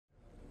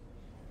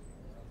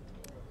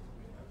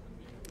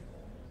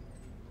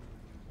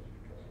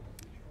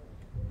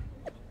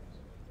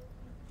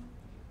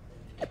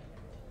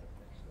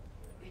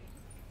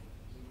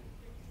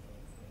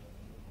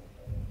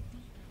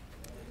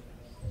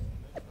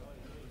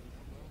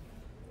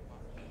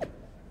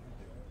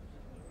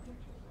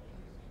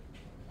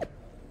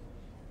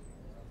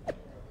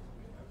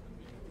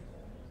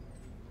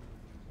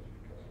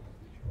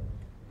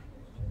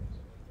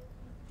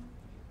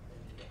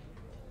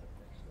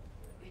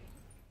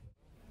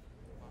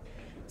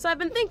So I've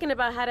been thinking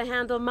about how to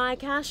handle my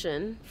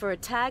cash-in for a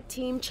tag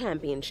team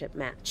championship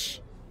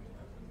match.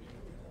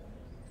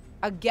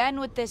 Again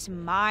with this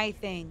my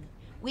thing.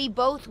 We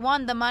both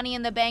won the Money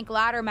in the Bank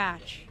ladder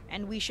match,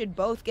 and we should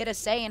both get a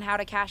say in how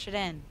to cash it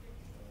in.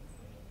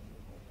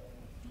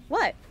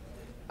 What?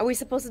 Are we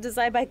supposed to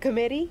decide by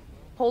committee?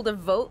 Hold a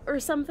vote or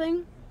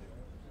something?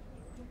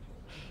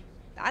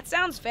 That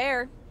sounds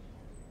fair.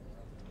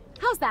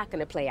 How's that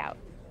gonna play out?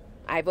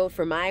 I vote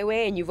for my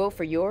way and you vote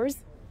for yours?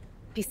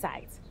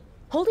 Besides,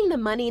 holding the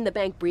Money in the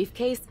Bank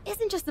briefcase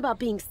isn't just about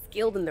being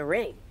skilled in the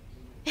ring.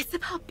 It's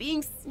about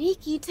being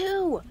sneaky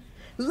too.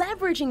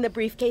 Leveraging the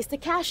briefcase to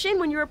cash in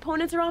when your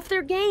opponents are off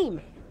their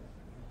game.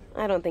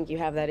 I don't think you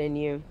have that in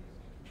you.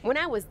 When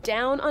I was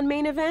down on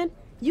main event,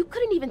 you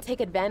couldn't even take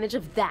advantage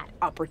of that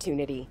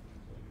opportunity.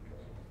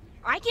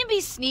 I can be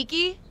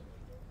sneaky.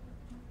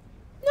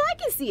 No, I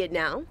can see it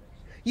now.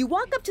 You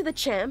walk up to the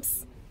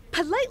champs,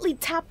 politely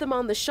tap them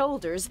on the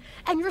shoulders,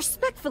 and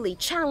respectfully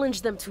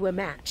challenge them to a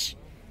match.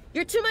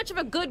 You're too much of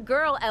a good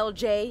girl,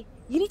 LJ.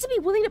 You need to be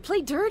willing to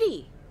play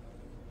dirty.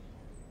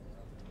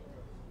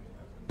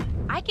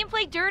 I can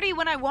play dirty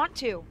when I want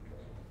to.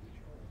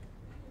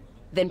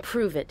 Then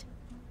prove it.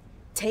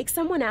 Take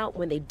someone out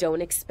when they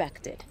don't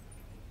expect it.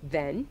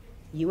 Then,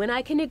 you and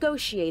I can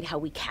negotiate how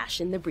we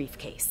cash in the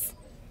briefcase.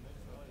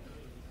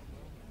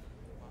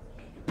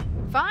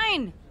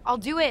 Fine, I'll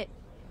do it.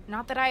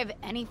 Not that I have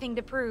anything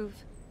to prove.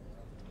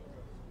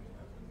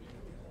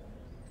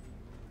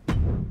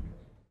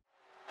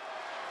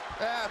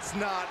 That's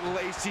not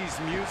Lacey's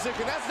music,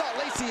 and that's not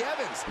Lacey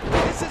Evans.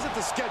 This isn't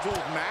the scheduled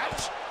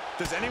match.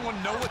 Does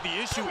anyone know what the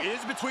issue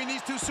is between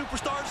these two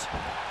superstars?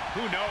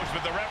 Who knows,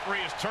 but the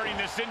referee is turning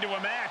this into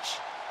a match.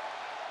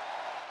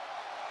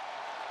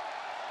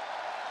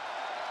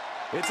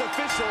 It's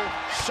official.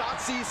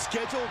 Shotzi's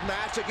scheduled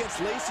match against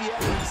Lacey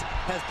Evans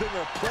has been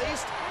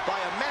replaced by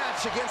a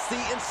match against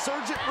the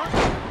insurgent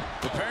rookie.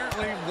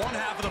 Apparently, one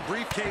half of the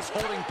briefcase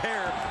holding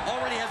pair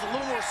already has a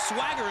little more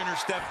swagger in her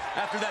step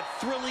after that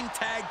thrilling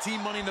tag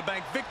team Money in the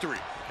Bank victory.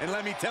 And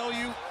let me tell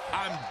you,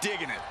 I'm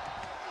digging it.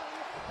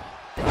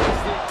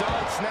 It's the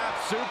dog snap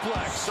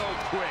suplex. So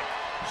quick.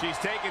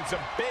 She's taking some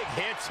big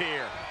hits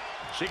here.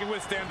 She can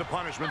withstand the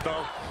punishment,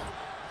 though.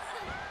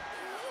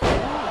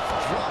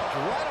 Dropped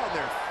right on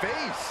their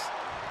face.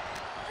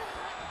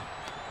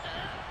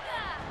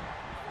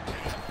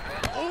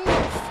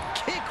 Oof,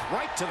 kick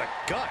right to the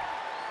gut.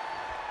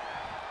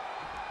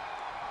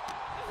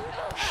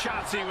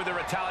 Shotzi with the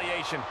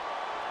retaliation.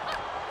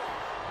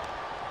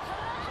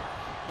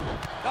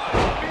 Oh,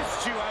 I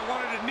missed you. I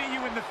wanted to knee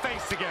you in the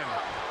face again.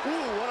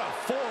 Ooh, what a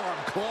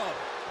forearm club.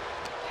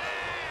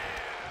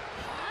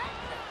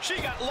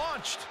 She got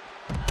launched.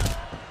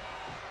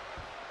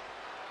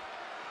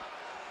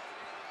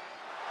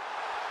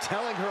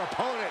 Telling her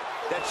opponent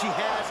that she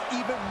has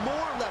even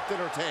more left in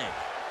her tank.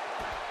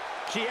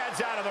 She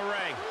heads out of the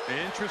ring.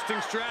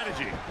 Interesting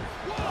strategy.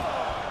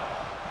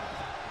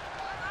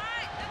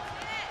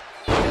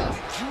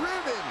 Just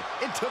driven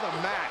into the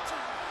mat.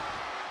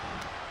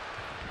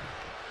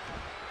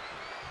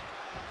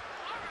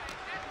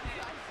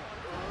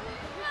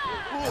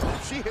 Ooh,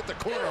 she hit the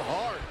corner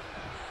hard.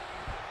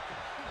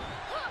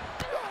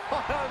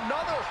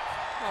 Another.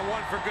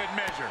 One for good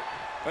measure.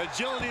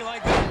 Agility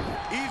like that,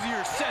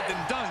 easier said than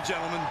done,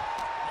 gentlemen.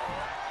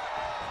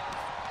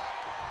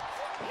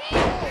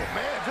 Oh,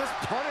 man, just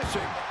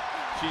punishing.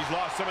 She's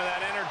lost some of that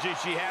energy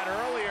she had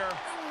earlier.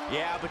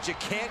 Yeah, but you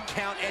can't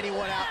count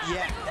anyone out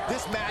yet.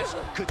 This match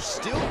could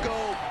still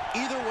go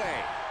either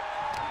way.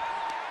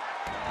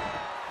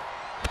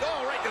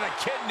 Oh, right to the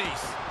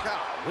kidneys.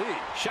 Golly.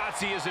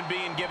 Shotzi isn't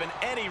being given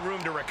any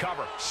room to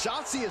recover.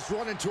 Shotzi has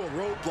run into a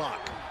roadblock.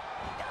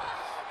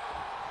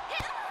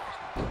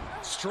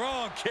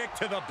 Strong kick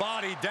to the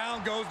body.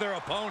 Down goes their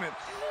opponent.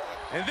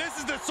 And this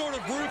is the sort of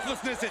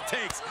ruthlessness it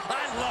takes.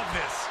 I love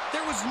this.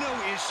 There was no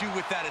issue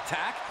with that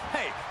attack.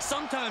 Hey,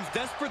 sometimes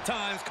desperate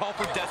times call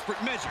for desperate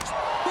measures.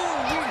 Who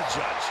are we to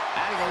judge?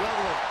 Adding a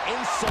level of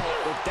insult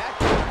with that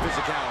kind of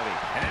physicality.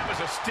 And that was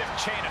a stiff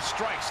chain of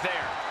strikes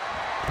there.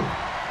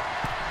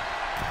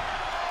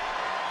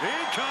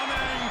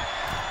 Incoming!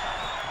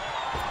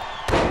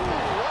 Ooh,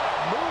 what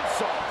a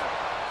moonsault.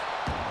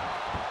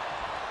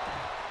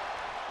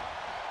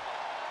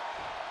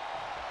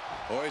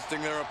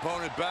 Hoisting their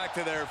opponent back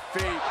to their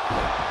feet.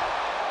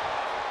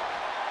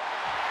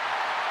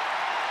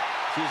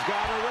 She's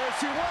got her where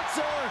she wants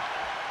her.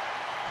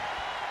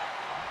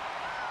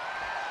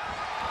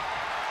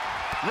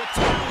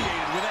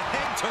 Retaliated with a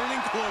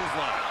head-turning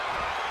clothesline.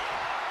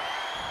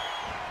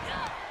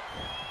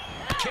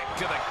 Kick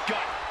to the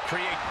gut.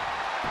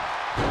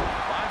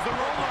 Finds the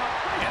roll-up.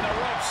 And the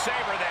rope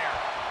saver there.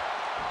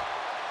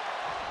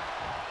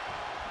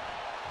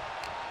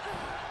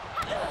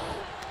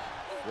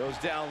 Goes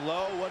down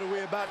low. What are we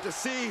about to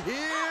see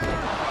here?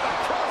 A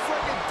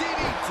cross-legged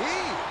DDT.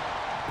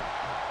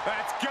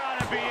 That's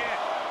gotta be it.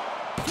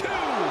 2.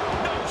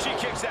 No, she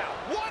kicks out.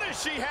 What does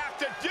she have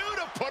to do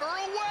to put her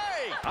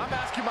away? I'm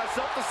asking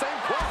myself the same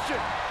question.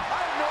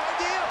 I have no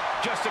idea.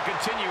 Just Just a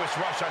continuous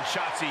rush on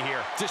Shotzi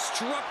here.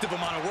 Destructive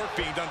amount of work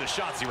being done to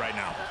Shotzi right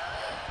now.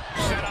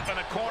 Set up in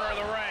the corner of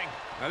the ring.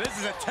 Now this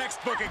is a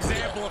textbook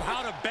example of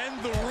how to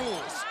bend the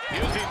rules.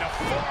 Using the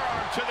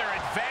forearm to their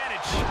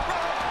advantage.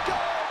 Go,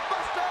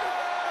 Buster!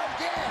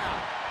 Yeah!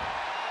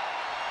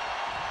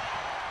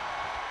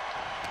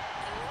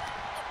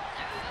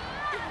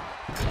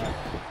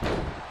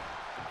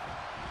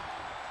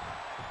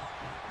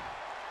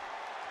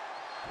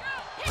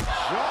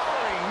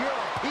 Jarring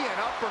European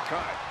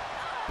uppercut.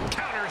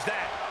 Counters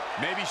that.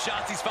 Maybe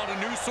Shotzi's found a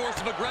new source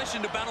of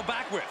aggression to battle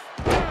back with.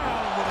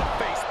 Down with a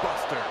face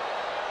buster.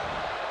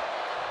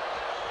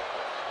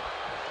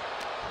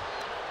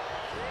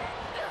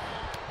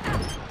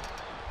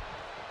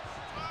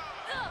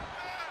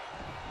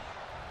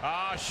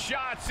 Ah,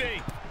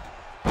 Shotzi.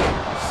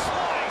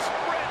 Slice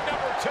bread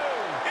number 2.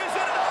 Is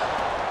it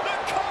enough? The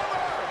cover!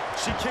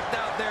 She kicked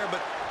out there,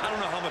 but I don't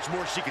know how much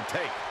more she can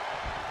take.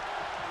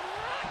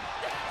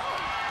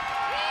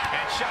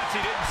 And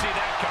Shotzi didn't see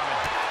that coming.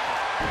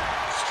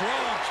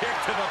 Strong kick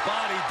to the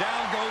body.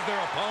 Down goes their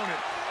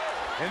opponent.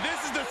 And this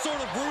is the sort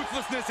of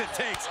ruthlessness it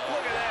takes.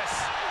 Look at this.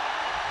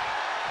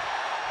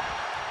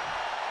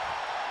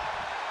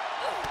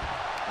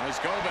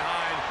 Nice go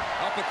behind.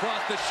 Up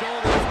across the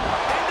shoulders.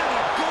 Into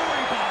the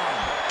gory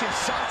bomb. Can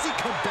Shotzi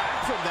come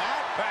back from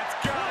that? That's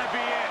gotta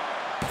be it.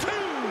 2.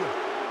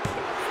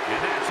 And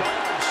that's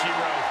all she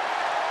wrote.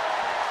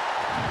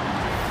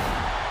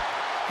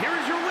 Here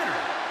is your winner,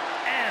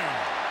 Elle.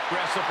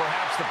 Wrestle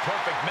perhaps the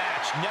perfect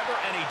match. Never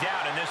any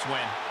doubt in this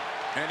win.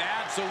 An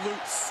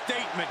absolute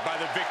statement by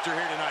the victor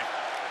here tonight.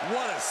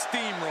 What a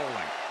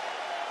steamrolling.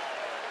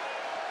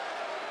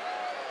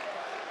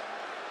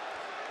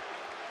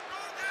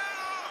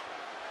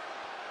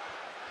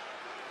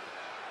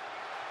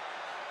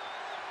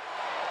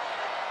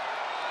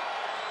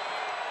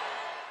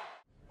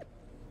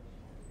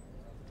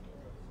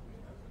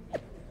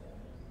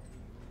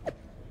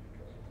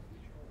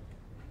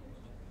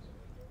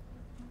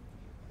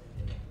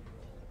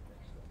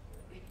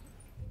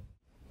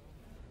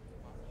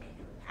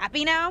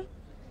 Happy now?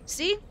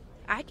 See?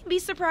 I can be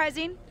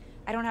surprising.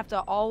 I don't have to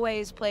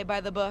always play by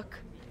the book.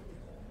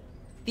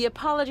 The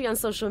apology on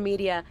social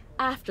media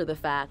after the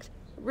fact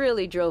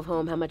really drove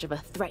home how much of a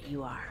threat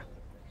you are.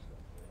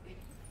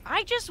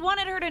 I just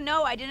wanted her to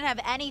know I didn't have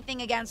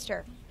anything against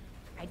her.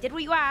 I did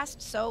what you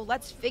asked, so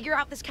let's figure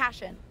out this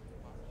cash-in.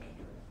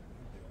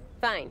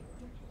 Fine.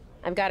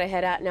 I've got to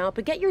head out now,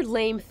 but get your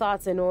lame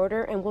thoughts in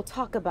order and we'll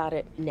talk about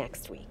it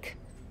next week.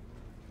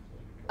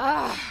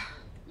 Ugh,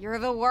 you're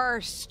the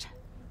worst.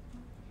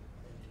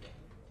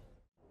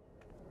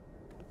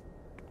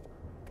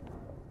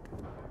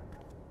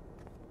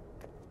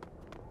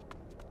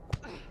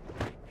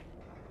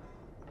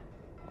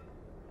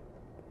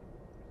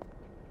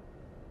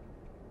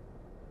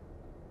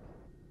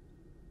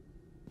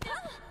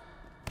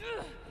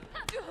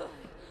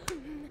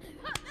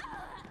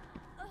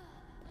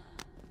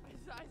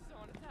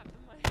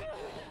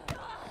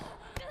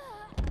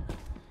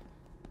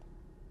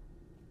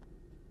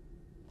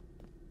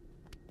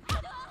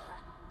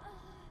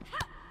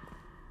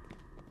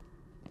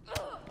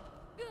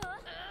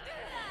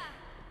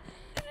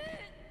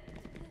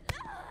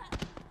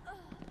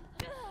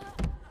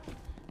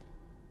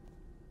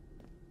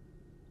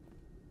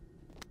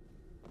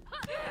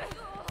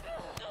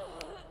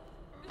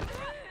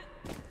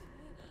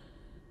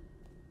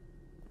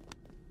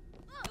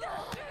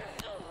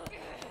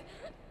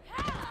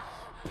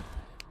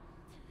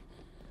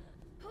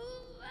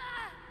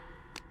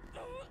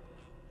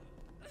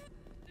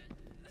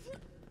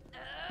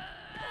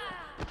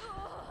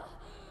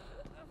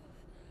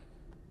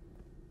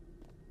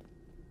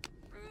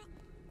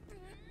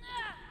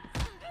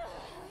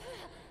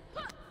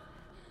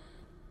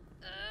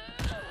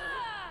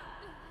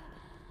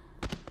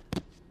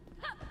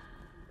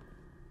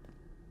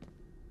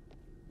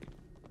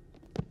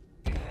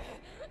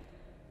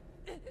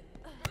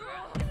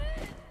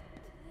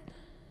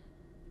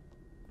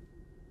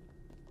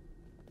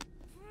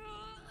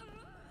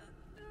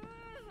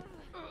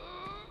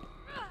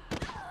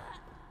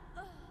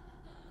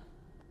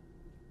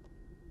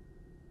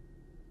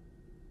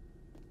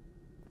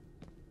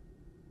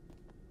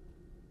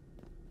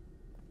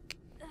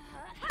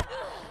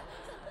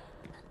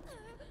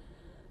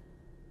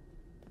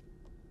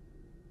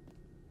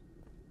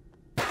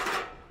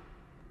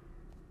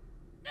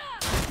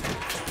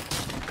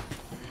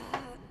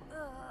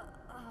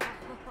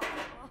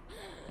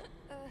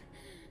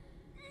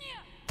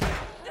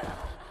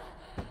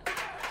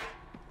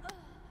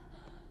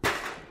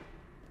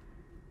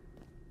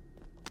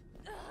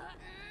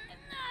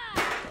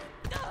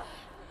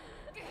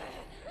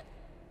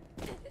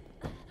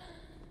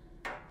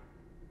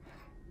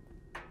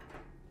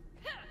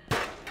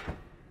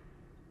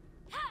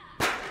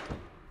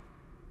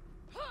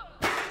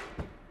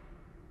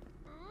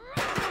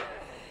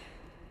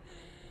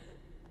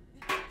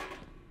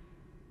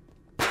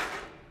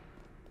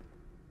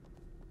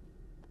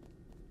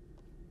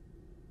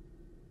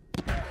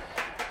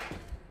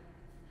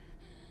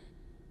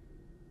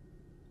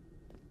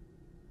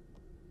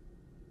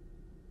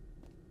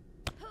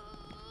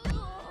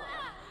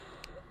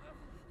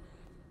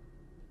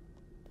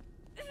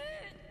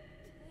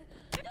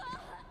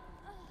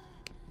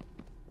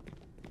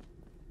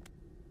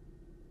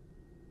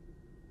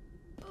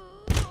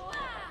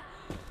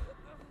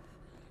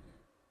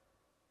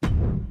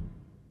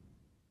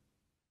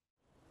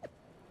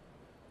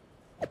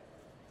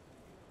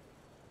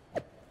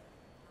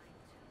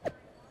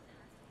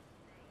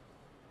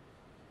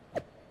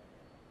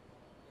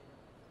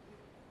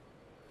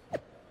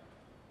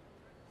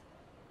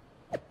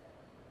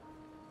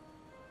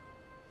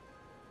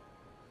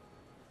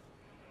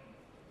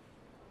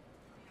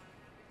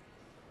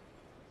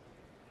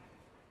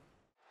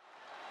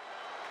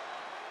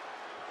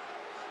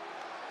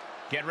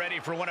 Get ready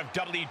for one of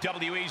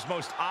WWE's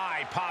most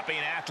eye-popping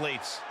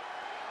athletes.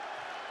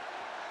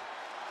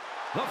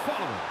 The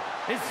following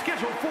is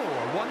scheduled for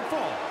one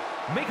fall,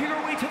 making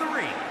her way to the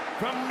ring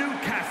from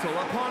Newcastle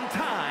upon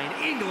Tyne,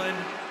 England,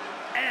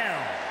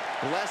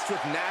 Elle. Blessed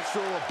with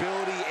natural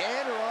ability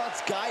and her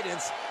aunt's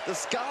guidance, the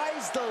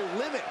sky's the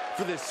limit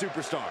for this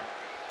superstar.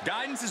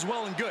 Guidance is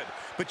well and good,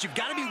 but you've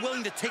got to be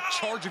willing to take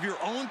charge of your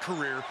own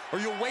career, or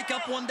you'll wake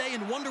up one day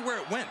and wonder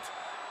where it went.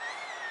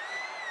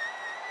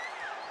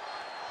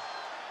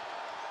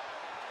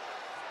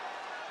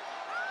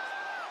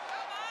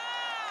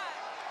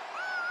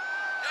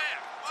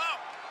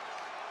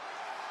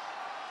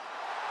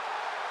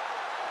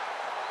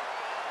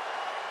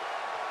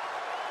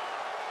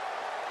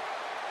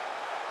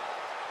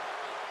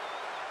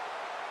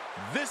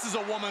 This is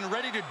a woman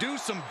ready to do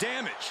some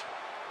damage.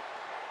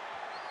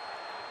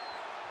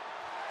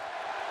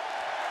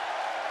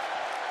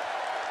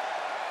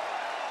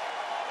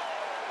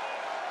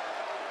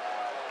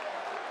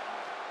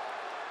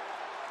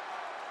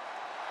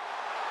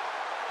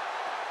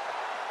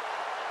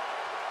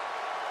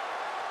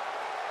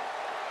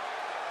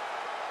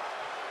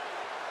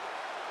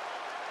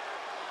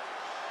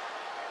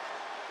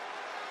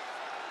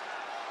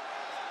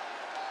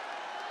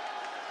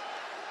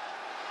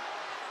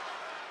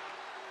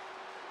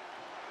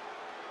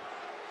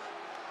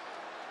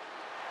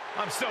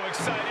 I'm so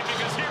excited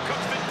because here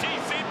comes the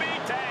TCB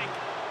tank.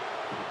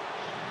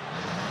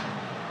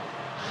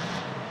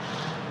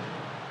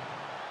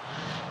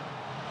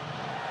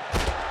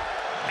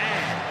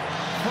 And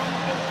from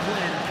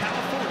Oakland,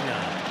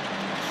 California,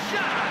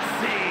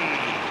 Shotzi.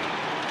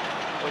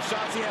 Well,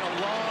 Shotzi had a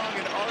long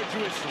and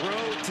arduous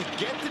road to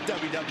get to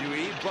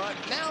WWE, but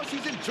now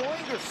she's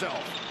enjoying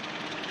herself.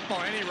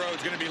 Oh, any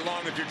road's going to be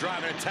long if you're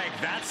driving a tank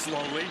that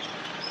slowly.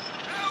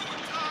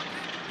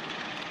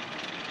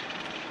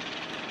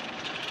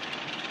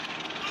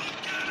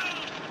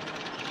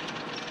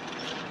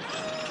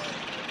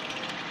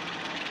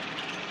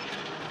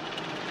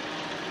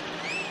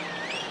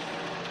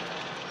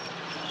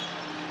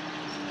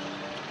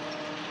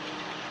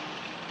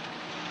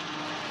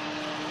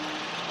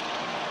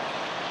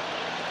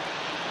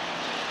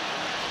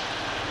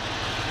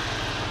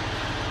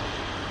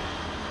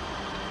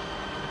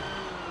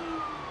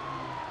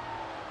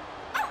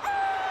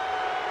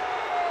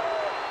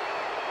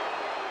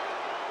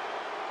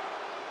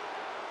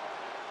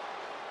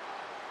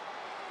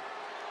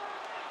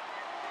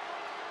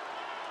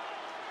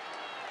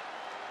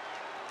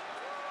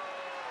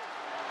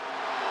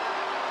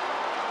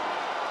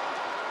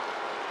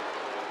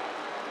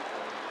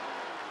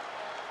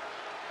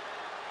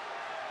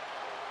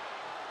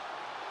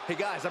 Hey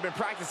guys, I've been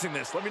practicing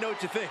this. Let me know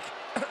what you think.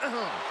 That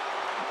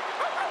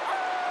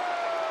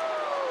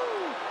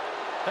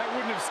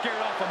wouldn't have scared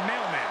off a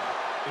mailman.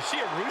 Is she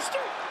a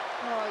rooster?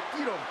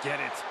 You don't get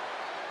it.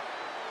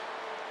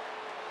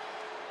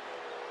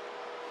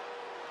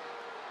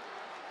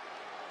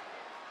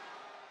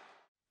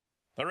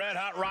 The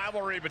red-hot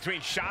rivalry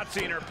between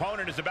Shotzi and her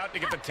opponent is about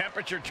to get the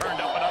temperature turned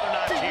up another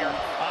notch here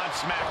on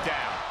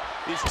SmackDown.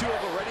 These two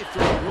have already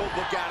thrown the rule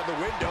book out of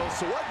the window,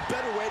 so what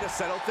better way to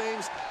settle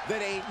things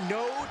than a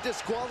no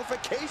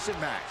disqualification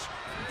match?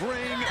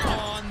 Bring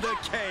on the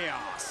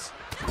chaos.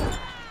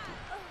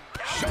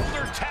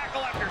 Shoulder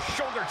tackle after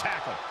shoulder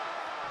tackle.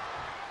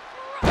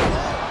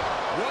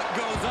 What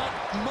goes up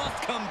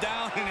must come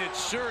down, and it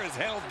sure as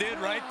hell did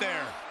right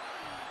there.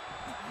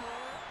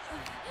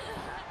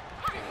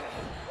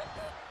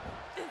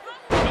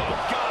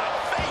 Oh, God,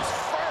 face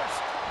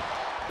first.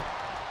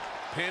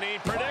 Pinning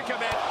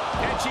predicament,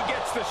 and she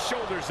gets the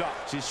shoulders up.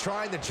 She's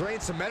trying to drain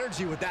some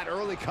energy with that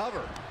early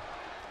cover.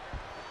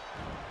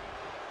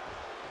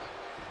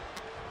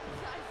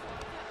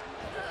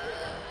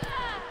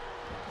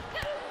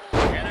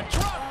 And a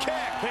drop kick.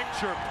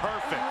 Picture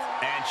perfect.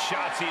 And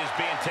Shotzi is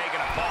being taken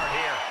apart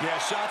here. Yeah,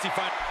 Shotzi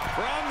from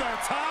the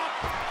top.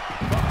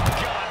 Oh,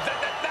 God,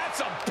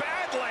 that's a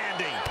bad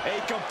landing. A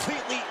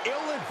completely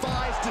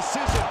ill-advised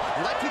decision,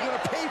 likely going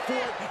to pay for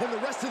it in the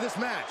rest of this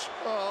match.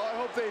 Oh, I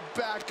hope they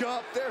back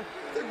up. They're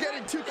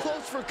getting too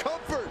close for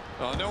comfort.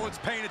 Oh, no one's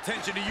paying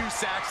attention to you,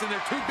 Saxton.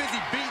 They're too busy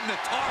beating the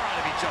tar out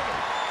of each other.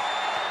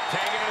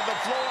 Taking it to the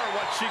floor.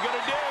 What's she going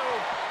to do?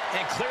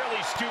 And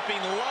clearly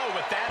stooping low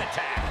with that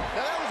attack.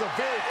 Now, that was a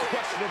very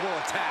questionable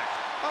attack.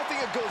 I don't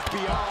think it goes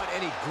beyond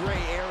any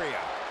gray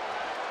area.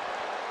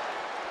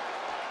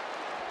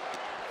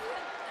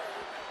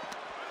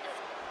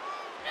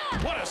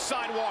 What a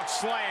sidewalk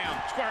slam.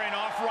 Squaring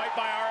off right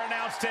by our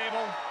announce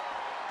table.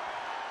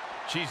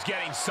 She's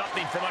getting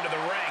something from under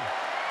the ring.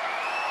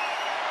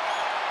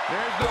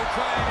 There's no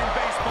crying in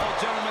baseball,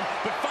 gentlemen,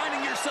 but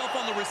finding yourself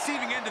on the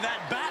receiving end of that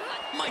bat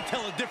might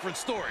tell a different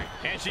story.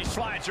 And she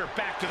slides her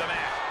back to the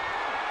mat.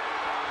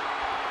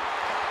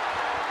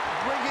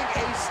 Bringing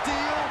a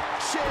steel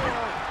chair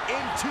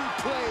into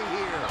play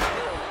here.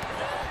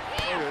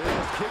 Look at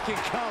this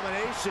kicking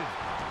combination.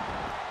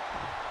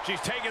 She's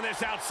taking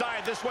this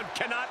outside. This one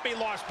cannot be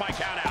lost by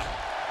countout.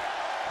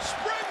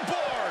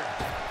 Springboard!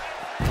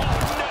 Oh,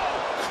 no!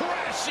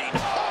 Crashing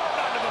hard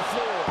onto the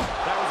floor.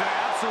 That was an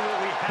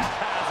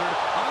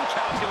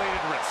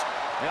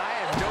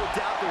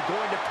doubt they're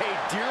going to pay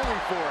dearly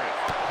for it.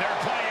 There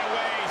are plenty of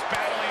ways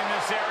battling in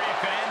this area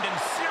could end in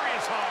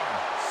serious harm.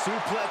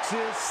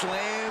 Suplexes,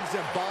 slams,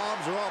 and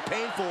bombs are all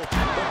painful,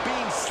 but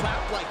being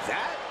slapped like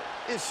that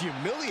is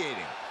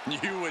humiliating.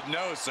 You would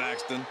know,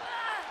 Saxton.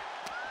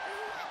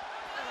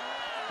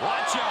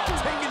 Watch out,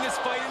 taking this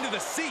fight into the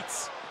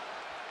seats.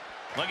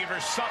 Looking for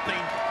something,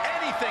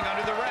 anything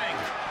under the ring.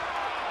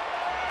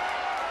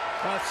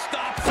 A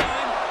stop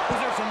sign? Was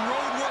there some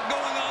road work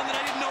going on that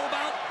I didn't know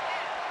about?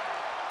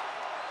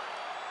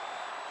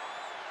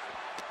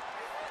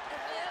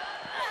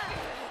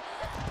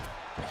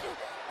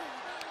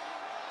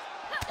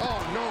 Oh,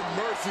 no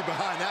mercy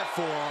behind that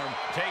forearm.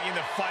 Taking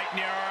the fight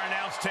near our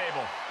announce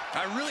table.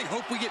 I really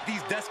hope we get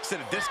these desks at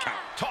a discount.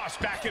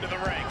 Tossed back into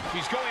the ring.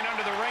 He's going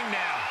under the ring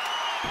now.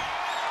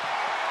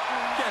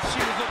 Guess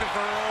she was looking for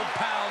her old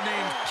pal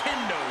named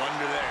Kendo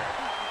under there.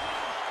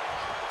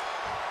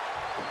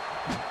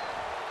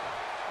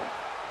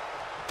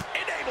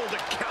 Able to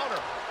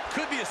counter.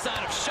 Could be a sign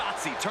of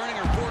Shotzi turning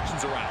her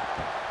fortunes around.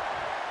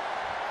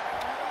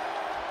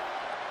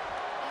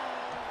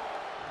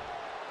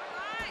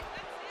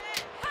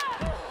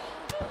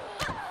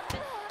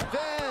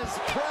 Vez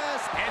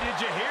press. And did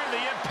you hear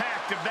the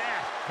impact of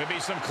that? Could be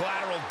some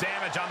collateral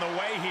damage on the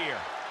way here.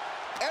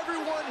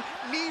 Everyone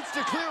needs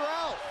to clear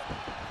out,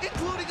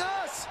 including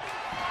us.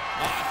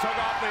 Took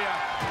off the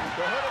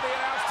hood of the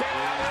announce table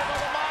out there by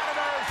the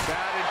monitors.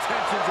 Bad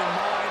intentions in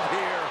mind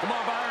here. Come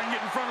on, Byron, get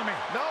in front of me.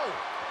 No.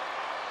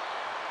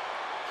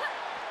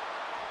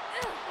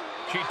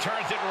 She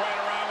turns it right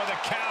around with a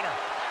counter.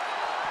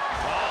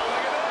 Oh,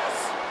 look at this.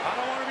 I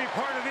don't want to be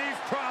part of these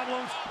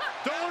problems.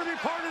 Don't want to be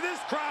part of this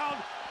crowd.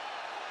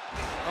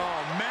 Oh,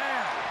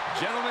 man.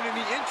 Gentlemen, in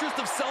the interest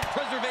of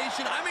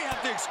self-preservation, I may have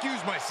to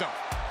excuse myself.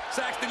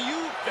 Saxton, you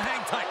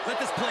hang tight.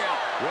 Let this play out.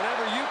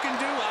 Whatever you can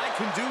do, I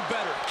can do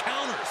better.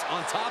 Counters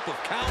on top of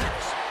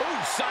counters. Ooh,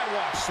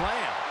 sidewalk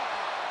slam.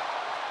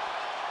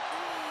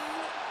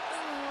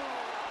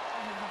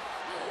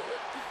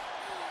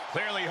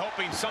 Clearly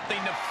hoping something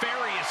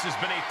nefarious is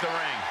beneath the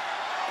ring.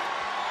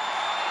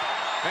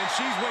 And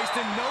she's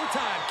wasting no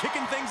time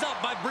kicking things up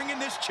by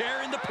bringing this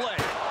chair into play.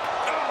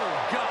 Oh,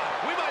 God.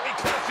 We might be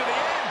close to the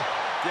end.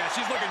 Yeah,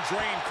 she's looking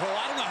drained, Cole.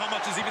 I don't know how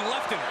much is even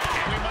left in her.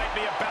 And we might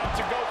be about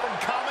to go from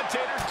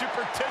commentators to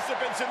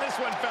participants in this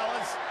one,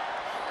 fellas.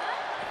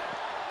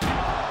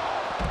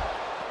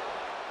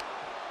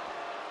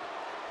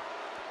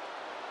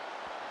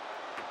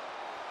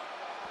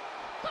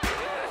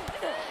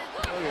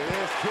 Look at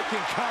this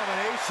kicking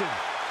combination.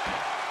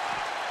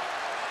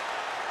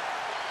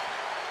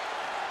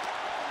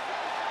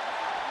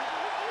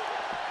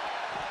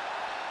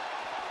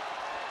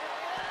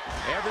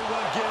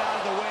 Everyone get out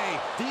of the way.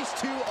 These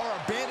two are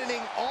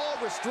abandoning all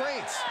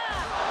restraints.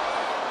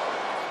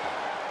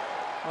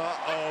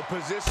 Uh-oh,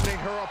 positioning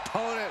her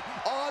opponent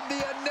on the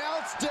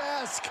announce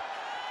desk.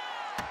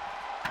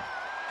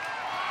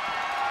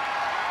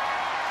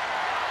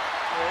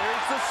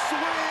 There's the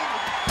swing.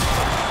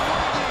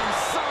 Swinging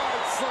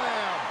side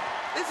slam.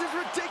 This is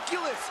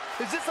ridiculous.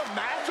 Is this a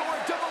match or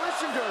a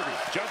demolition derby?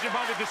 Judging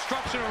by the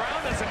destruction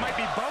around us, it might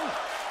be both.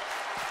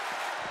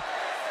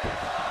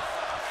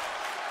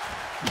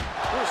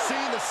 We're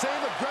seeing the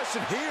same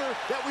aggression here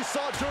that we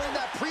saw during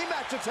that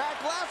pre-match attack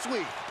last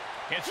week.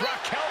 It's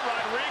Raquel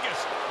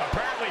Rodriguez.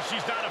 Apparently,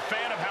 she's not a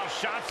fan of how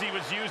Shotzi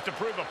was used to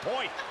prove a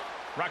point.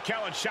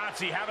 Raquel and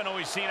Shotzi haven't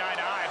always seen eye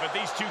to eye, but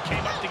these two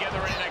came up together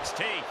in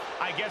NXT.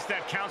 I guess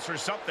that counts for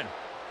something.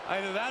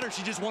 Either that or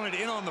she just wanted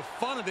in on the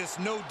fun of this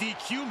no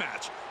DQ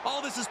match.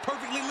 All this is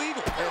perfectly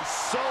legal. And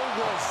so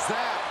was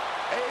that.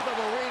 Ava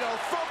Marino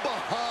from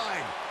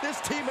behind.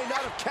 This team may not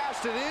have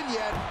cashed it in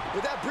yet,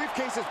 but that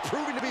briefcase is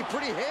proving to be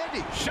pretty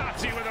handy.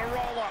 Shotzi with a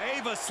roll-up.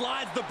 Ava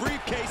slides the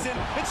briefcase in,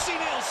 and she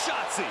nails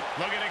Shotzi.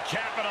 Looking to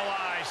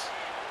capitalize.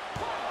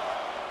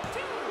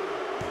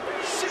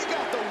 She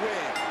got the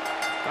win.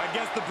 I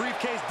guess the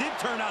briefcase did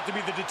turn out to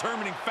be the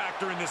determining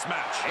factor in this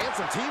match. And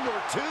some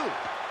teamwork, too.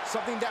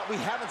 Something that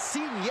we haven't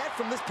seen yet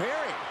from this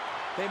pairing.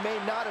 They may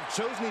not have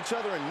chosen each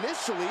other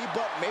initially,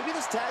 but maybe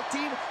this tag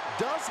team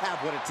does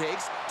have what it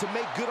takes to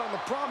make good on the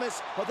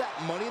promise of that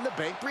Money in the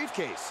Bank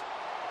briefcase.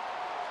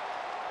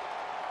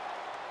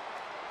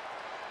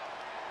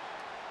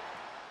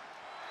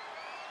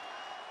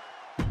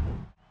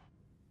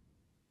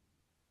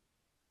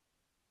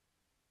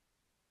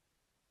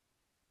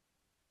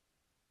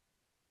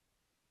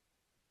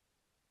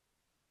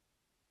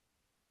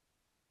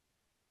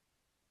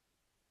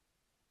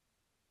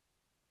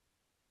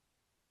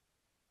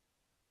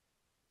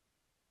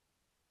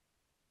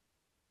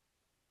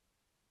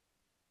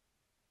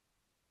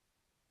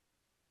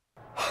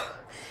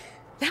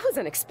 That was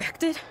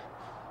unexpected.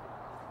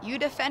 You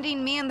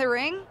defending me in the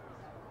ring?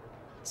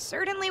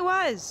 Certainly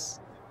was.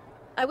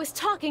 I was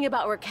talking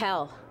about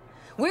Raquel.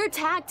 We're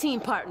tag team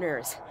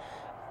partners.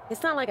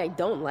 It's not like I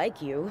don't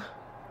like you.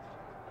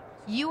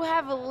 You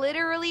have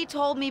literally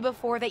told me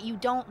before that you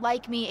don't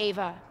like me,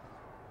 Ava.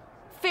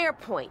 Fair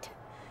point.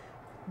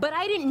 But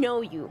I didn't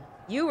know you.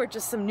 You were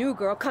just some new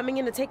girl coming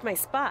in to take my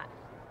spot.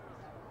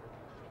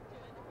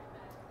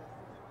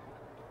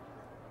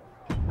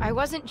 I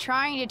wasn't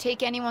trying to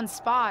take anyone's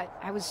spot.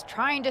 I was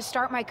trying to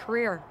start my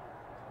career.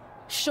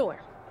 Sure,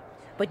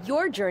 but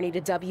your journey to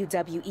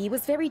WWE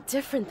was very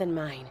different than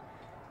mine.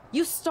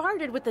 You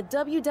started with the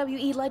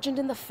WWE legend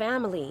in the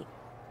family.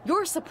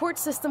 Your support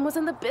system was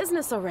in the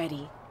business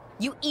already.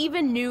 You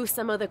even knew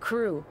some of the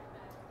crew.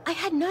 I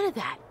had none of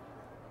that.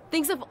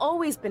 Things have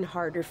always been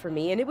harder for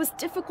me, and it was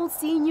difficult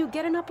seeing you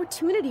get an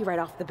opportunity right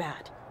off the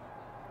bat.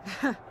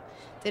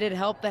 Did it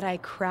help that I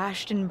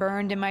crashed and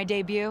burned in my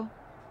debut?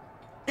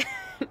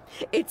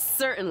 It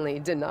certainly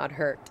did not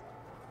hurt.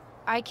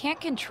 I can't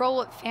control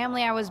what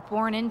family I was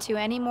born into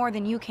any more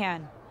than you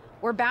can.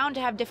 We're bound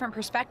to have different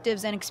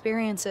perspectives and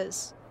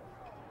experiences.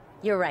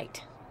 You're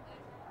right.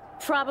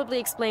 Probably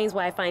explains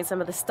why I find some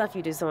of the stuff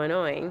you do so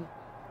annoying.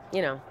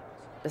 You know,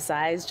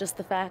 besides just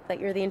the fact that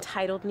you're the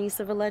entitled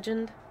niece of a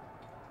legend.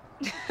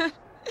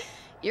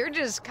 You're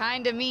just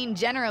kinda mean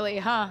generally,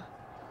 huh?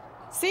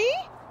 See?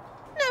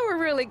 Now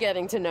we're really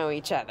getting to know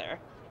each other,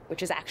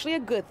 which is actually a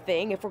good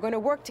thing if we're going to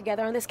work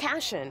together on this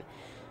cash-in.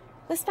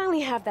 Let's finally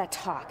have that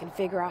talk and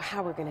figure out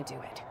how we're going to do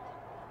it.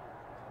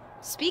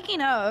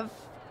 Speaking of...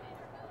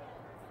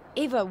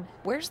 Ava,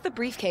 where's the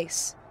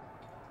briefcase?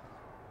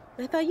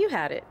 I thought you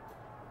had it.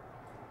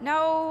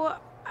 No,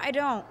 I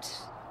don't.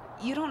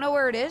 You don't know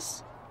where it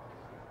is?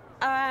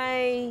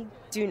 I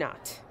do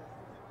not.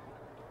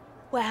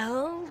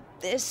 Well,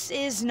 this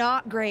is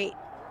not great.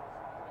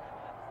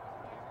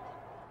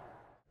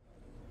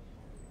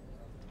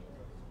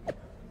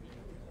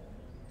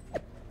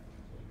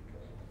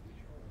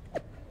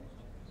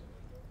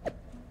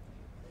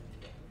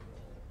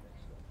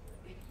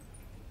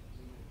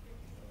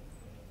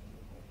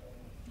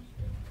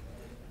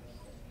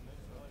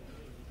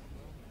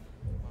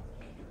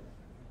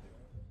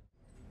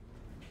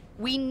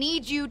 We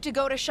need you to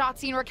go to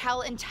Shotzi and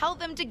Raquel and tell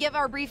them to give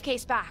our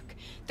briefcase back.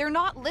 They're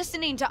not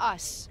listening to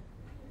us.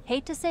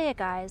 Hate to say it,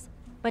 guys,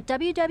 but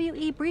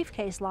WWE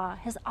briefcase law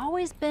has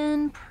always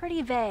been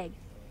pretty vague.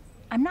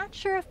 I'm not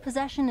sure if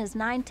possession is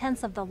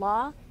 9/10 of the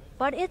law,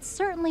 but it's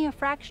certainly a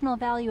fractional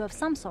value of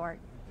some sort.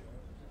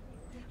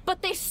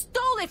 But they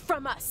stole it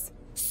from us!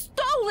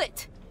 Stole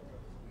it!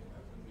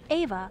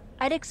 Ava,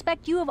 I'd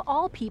expect you of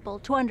all people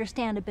to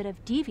understand a bit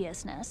of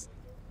deviousness.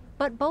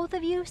 But both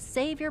of you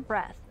save your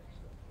breath.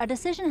 A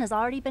decision has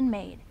already been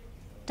made.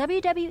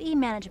 WWE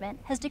management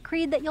has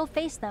decreed that you'll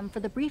face them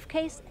for the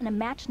briefcase in a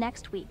match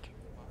next week.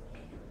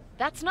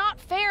 That's not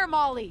fair,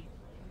 Molly.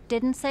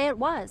 Didn't say it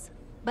was,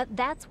 but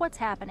that's what's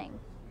happening.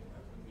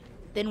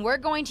 Then we're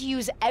going to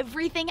use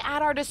everything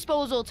at our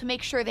disposal to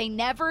make sure they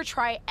never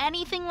try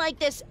anything like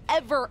this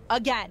ever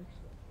again.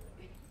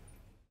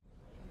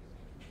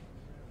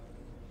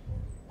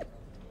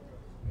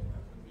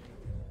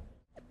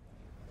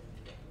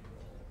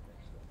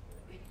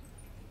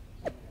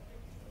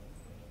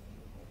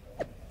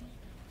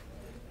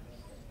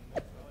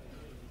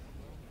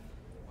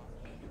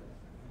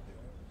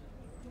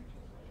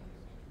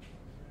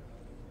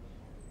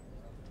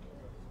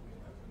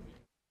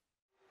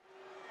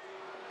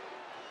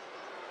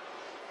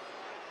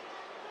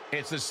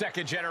 It's the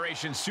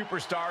second-generation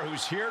superstar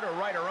who's here to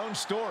write her own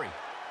story.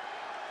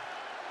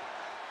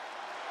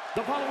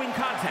 The following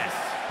contest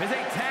is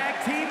a tag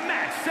team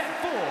match set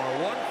for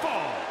one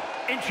fall.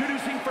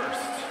 Introducing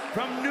first,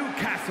 from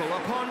Newcastle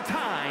upon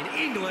Tyne,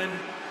 England,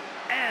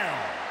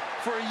 Elle.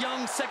 For a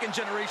young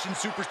second-generation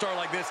superstar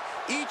like this,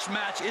 each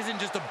match isn't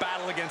just a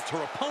battle against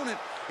her opponent,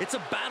 it's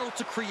a battle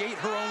to create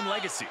her own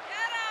legacy.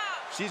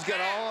 She's got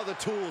all the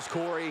tools,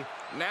 Corey.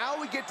 Now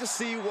we get to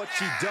see what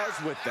she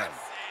does with them.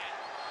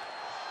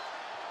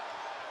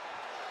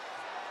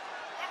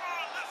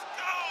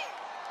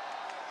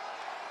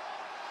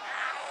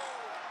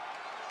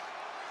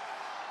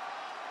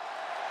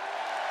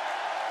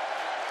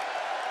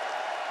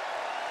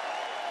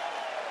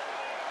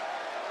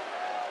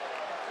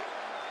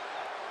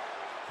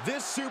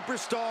 This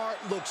superstar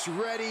looks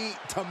ready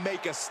to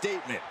make a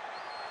statement.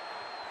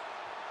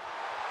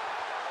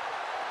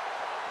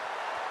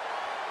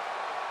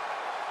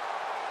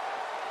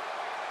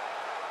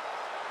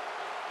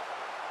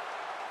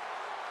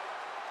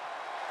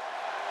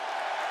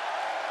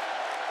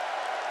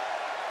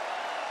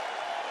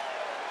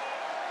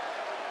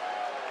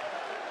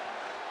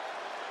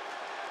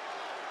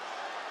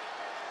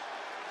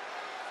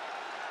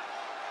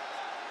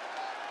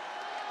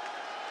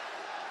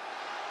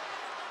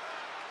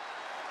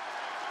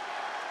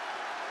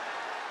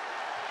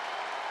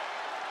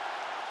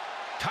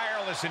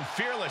 Tireless and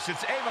fearless,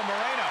 it's Ava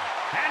Moreno.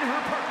 And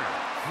her partner,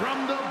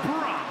 from the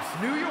Bronx,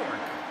 New York,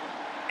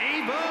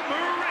 Ava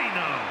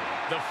Moreno.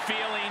 The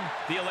feeling,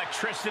 the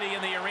electricity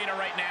in the arena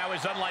right now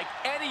is unlike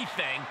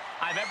anything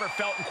I've ever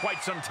felt in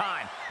quite some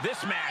time.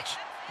 This match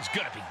is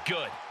going to be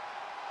good.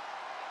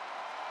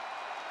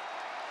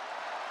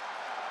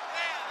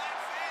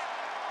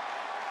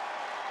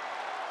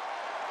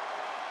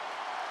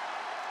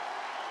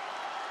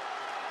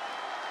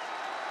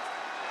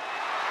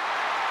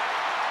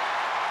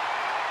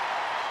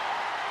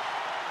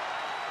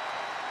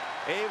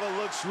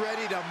 Ava looks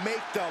ready to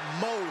make the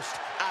most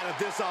out of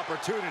this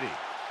opportunity.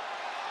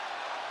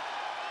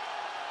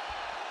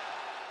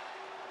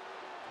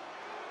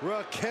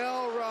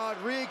 Raquel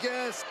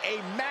Rodriguez, a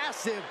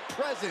massive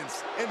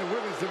presence in the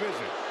women's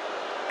division.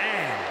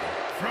 And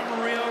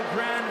from Rio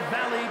Grande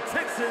Valley,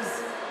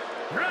 Texas,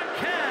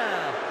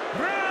 Raquel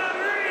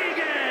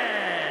Rodriguez.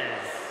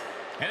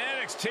 And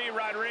NXT,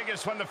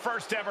 Rodriguez won the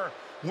first ever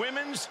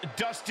Women's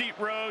Dusty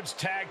Rhodes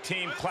Tag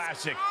Team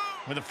Classic.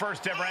 We're the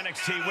first ever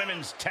NXT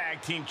Women's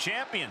Tag Team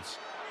Champions.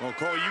 Well,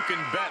 Cole, you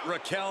can bet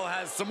Raquel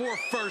has some more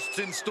firsts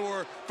in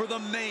store for the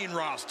main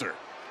roster.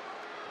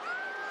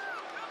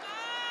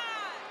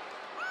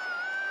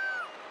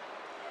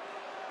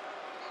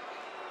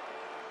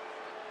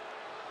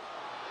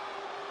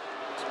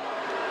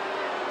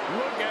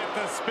 Look at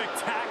the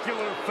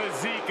spectacular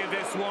physique of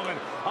this woman.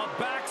 A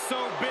back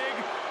so big,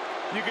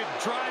 you could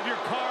drive your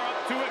car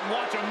up to it and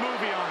watch a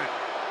movie on it.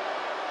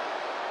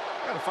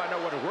 Gotta find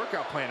out what her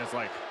workout plan is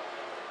like.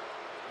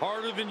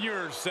 Harder than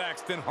yours,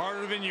 Saxton,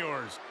 harder than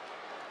yours.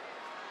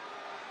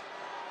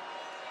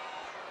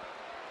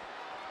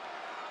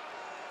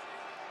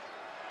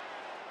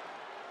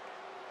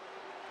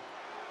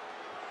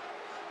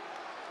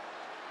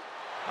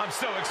 I'm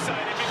so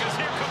excited because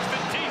here comes the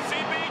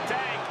TCB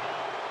tank.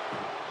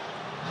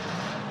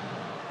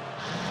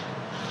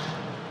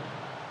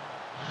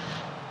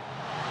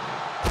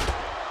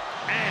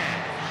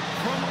 And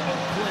from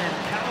Oakland,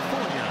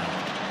 California,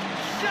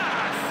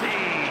 Shotzi.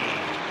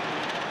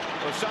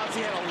 Well,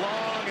 Shotzi had a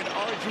long and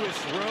arduous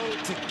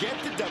road to get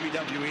to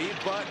WWE,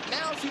 but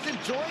now she's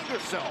enjoying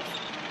herself.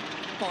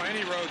 Oh,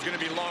 any road's gonna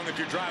be long if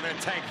you're driving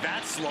a tank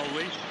that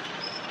slowly.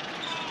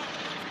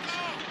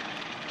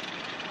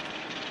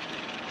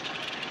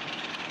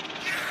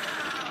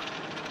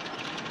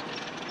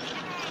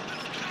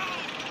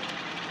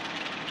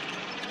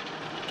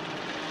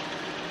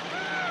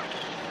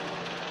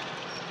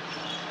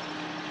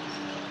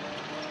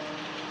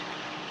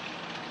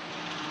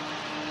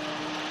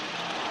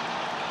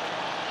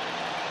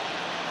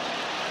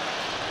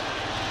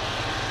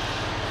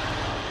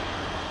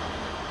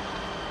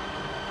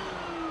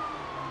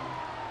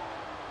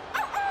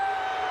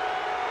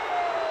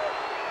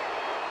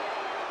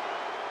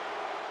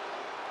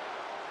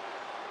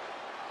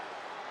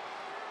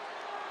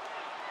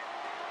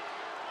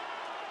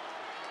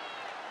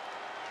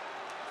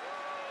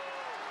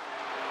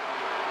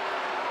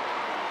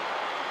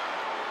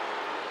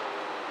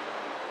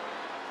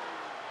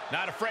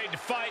 Not afraid to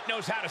fight,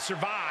 knows how to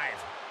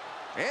survive.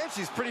 And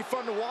she's pretty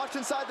fun to watch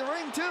inside the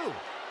ring, too.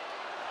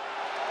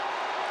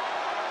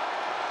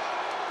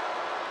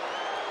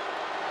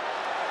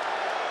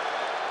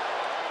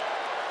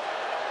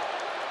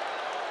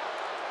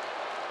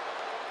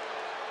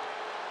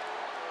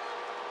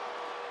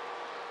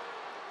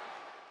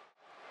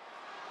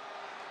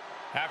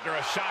 After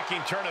a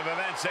shocking turn of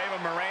events,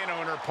 Ava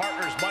Moreno and her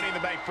partner's Money in the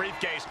Bank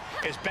briefcase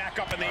is back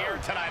up in the air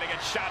tonight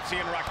against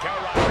Shotzi and Raquel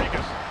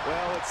Rodriguez.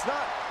 Well, it's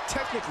not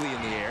technically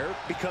in the air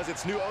because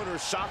its new owners,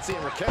 Shotzi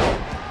and Raquel,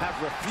 have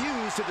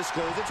refused to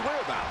disclose its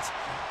whereabouts.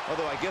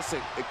 Although I guess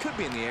it could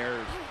be in the air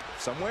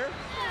somewhere.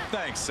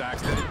 Thanks,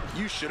 Saxton.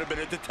 You should have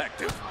been a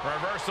detective.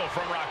 Reversal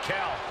from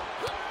Raquel.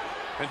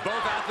 And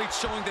both athletes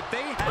showing that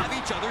they have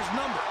each other's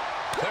number.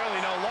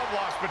 Clearly no love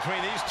lost between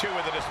these two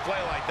with a display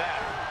like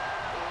that.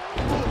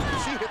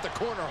 She hit the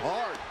corner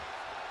hard.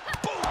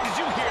 Boom! Did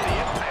you hear the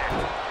impact?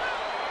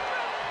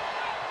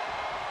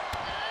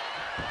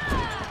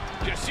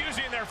 Just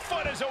using their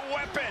foot as a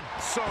weapon.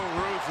 So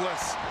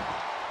ruthless.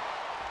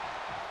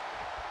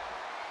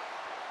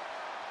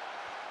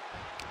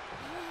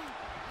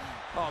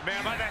 Oh,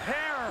 man, by the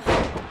hair.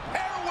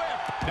 Hair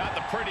whip. Not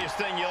the prettiest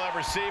thing you'll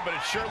ever see, but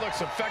it sure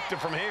looks effective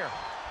from here.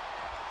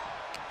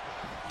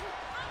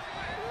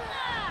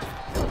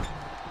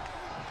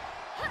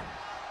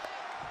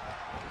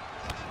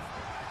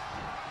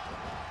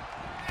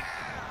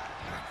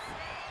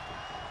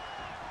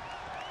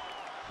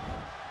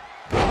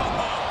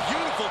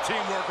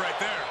 Teamwork right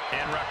there.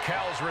 And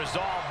Raquel's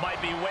resolve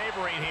might be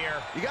wavering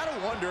here. You gotta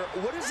wonder,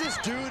 what does this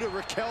do to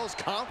Raquel's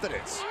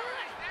confidence?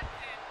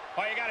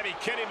 Oh, you gotta be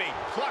kidding me.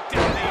 Plucked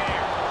into the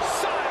air.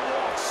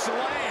 Sidewalk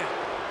slam.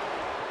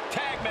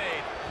 Tag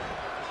made.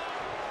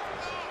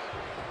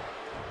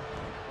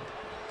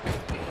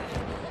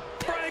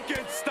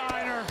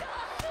 Frankensteiner.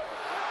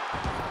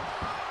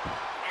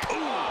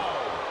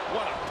 Ooh,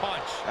 what a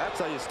punch. That's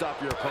how you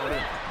stop your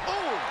opponent.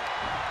 Oh!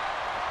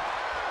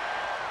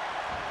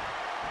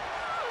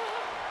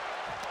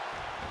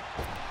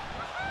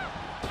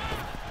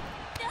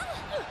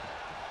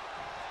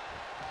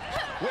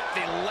 With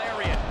the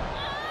lariat.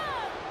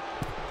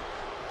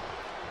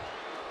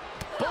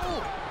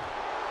 Boom.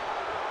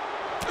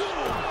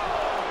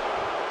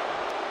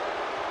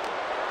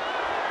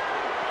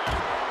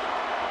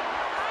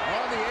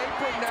 On the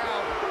apron now.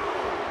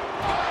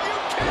 Are you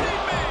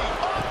kidding me?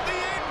 Off the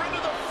apron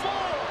to the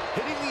floor.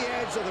 Hitting the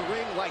edge of the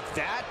ring like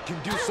that can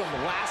do some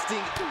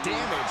lasting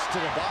damage to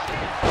the body.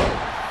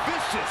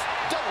 Vicious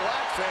double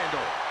axe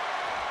handle.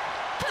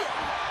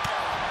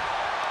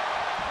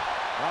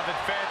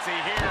 Nothing fancy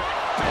here.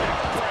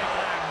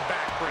 Backbreaker.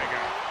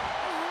 Backbreaker.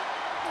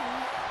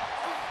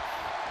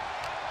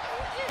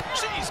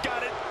 She's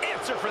got an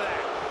answer for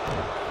that.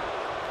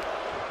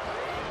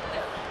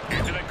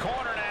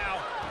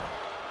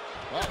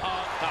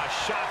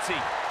 Shotzi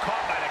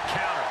caught by the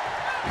counter.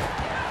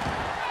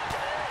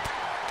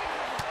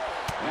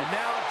 And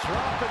now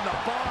dropping the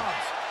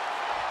bombs.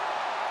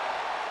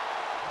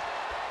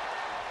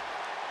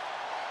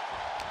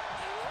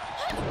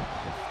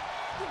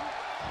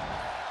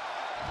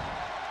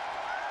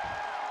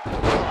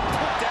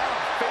 Put down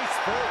face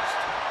first.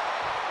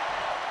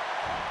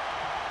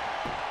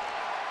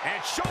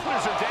 And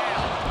shoulders are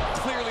down.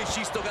 Clearly,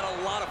 she's still got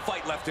a lot of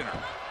fight left in her.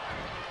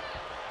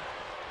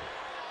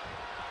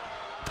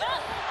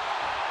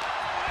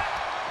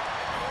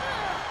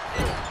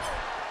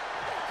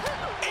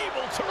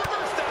 Able to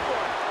reverse that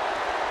one.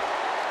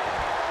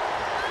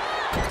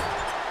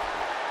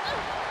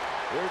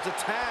 Here's a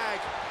tag.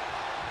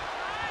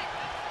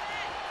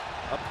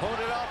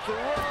 Opponent off the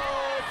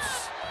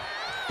ropes.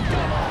 Big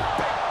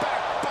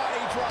back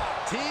body drop.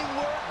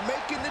 Teamwork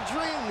making the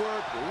dream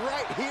work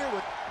right here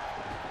with...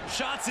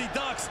 Shotzi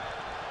ducks.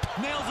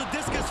 Nails a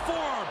discus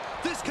forearm.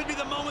 This could be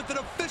the moment that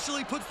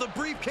officially puts the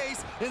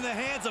briefcase in the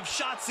hands of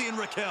Shotzi and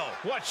Raquel.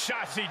 What's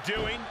Shotzi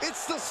doing?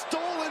 It's the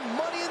stolen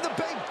Money in the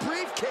Bank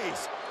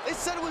briefcase. They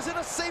said it was in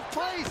a safe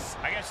place.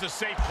 I guess the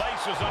safe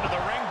place was under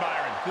the ring,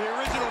 Byron. The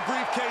original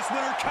briefcase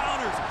winner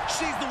counters.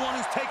 She's the one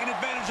who's taking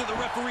advantage of the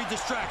referee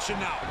distraction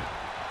now.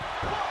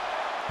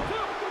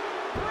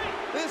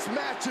 This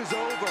match is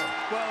over.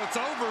 Well, it's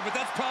over, but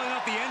that's probably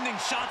not the ending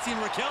Shotzi and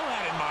Raquel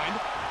had in mind.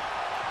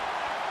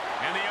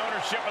 And the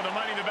ownership of the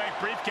Money in the Bank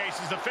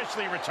briefcase is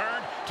officially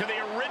returned to the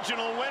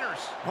original winners.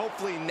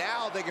 Hopefully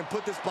now they can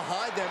put this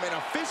behind them and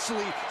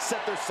officially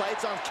set their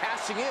sights on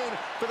cashing in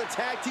for the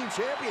tag team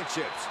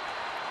championships.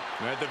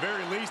 At the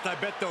very least, I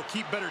bet they'll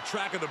keep better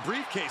track of the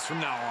briefcase from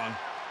now on.